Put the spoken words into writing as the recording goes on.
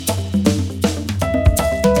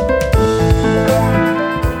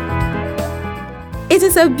It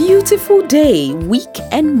is a beautiful day, week,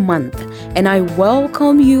 and month, and I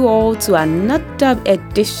welcome you all to another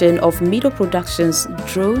edition of Mido Productions'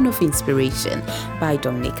 Drone of Inspiration by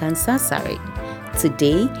Dominic and Ansa-Asare.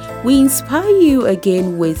 Today, we inspire you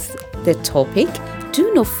again with the topic,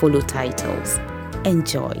 Do Not Follow Titles.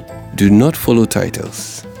 Enjoy. Do not follow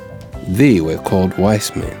titles. They were called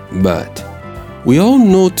wise men, but we all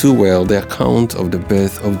know too well the account of the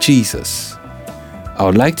birth of Jesus. I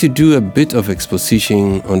would like to do a bit of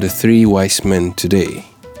exposition on the three wise men today.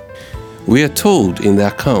 We are told in the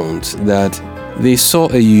account that they saw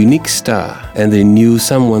a unique star and they knew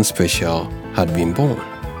someone special had been born.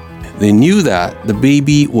 They knew that the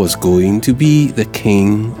baby was going to be the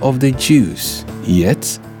king of the Jews.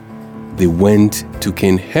 Yet, they went to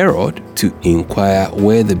King Herod to inquire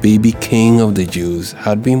where the baby king of the Jews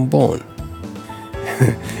had been born.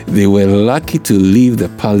 They were lucky to leave the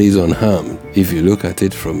palace unharmed if you look at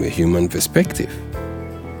it from a human perspective.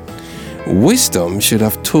 Wisdom should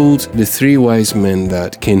have told the three wise men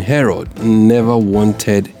that King Herod never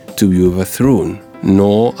wanted to be overthrown,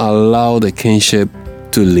 nor allow the kingship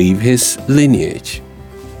to leave his lineage.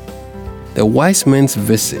 The wise men's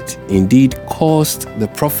visit indeed caused the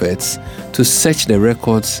prophets to search the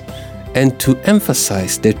records and to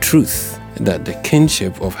emphasize the truth that the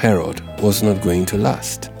kingship of Herod was not going to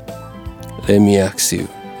last. Let me ask you,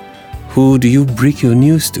 who do you break your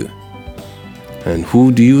news to? And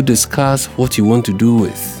who do you discuss what you want to do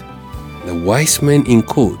with? The wise men in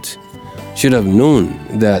quote should have known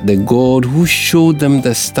that the God who showed them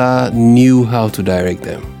the star knew how to direct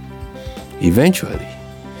them. Eventually,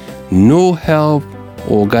 no help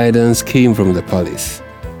or guidance came from the palace,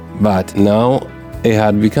 but now it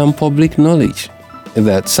had become public knowledge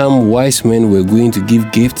that some wise men were going to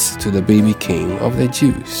give gifts to the baby king of the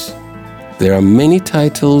Jews. There are many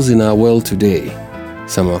titles in our world today.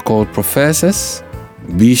 Some are called professors,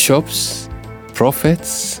 bishops,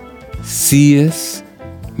 prophets, seers,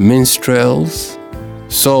 minstrels,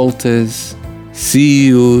 psalters,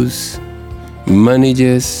 CEOs,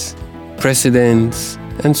 managers, presidents,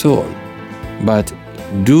 and so on. But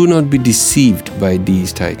do not be deceived by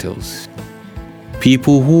these titles.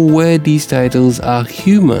 People who wear these titles are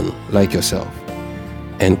human like yourself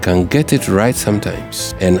and can get it right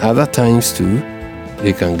sometimes, and other times too,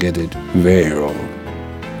 they can get it very wrong.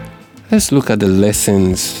 Let's look at the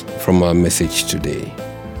lessons from our message today.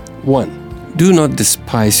 1. Do not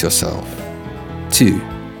despise yourself. 2.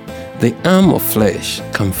 The arm of flesh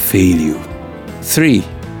can fail you. 3.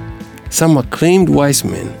 Some acclaimed wise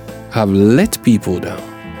men have let people down.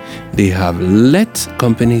 They have let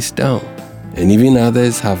companies down. And even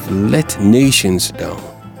others have let nations down.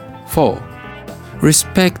 4.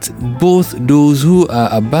 Respect both those who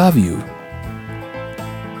are above you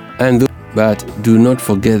and those, but do not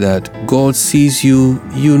forget that God sees you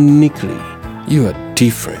uniquely. You are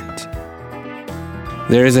different.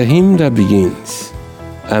 There is a hymn that begins,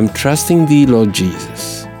 I'm trusting thee, Lord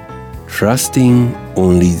Jesus, trusting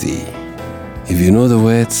only thee. If you know the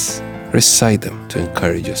words, recite them to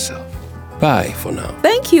encourage yourself. Bye for now.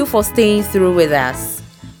 Thank you for staying through with us.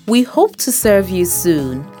 We hope to serve you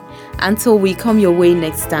soon. Until we come your way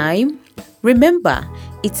next time, remember,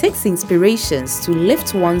 it takes inspirations to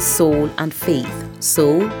lift one's soul and faith.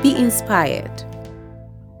 So be inspired.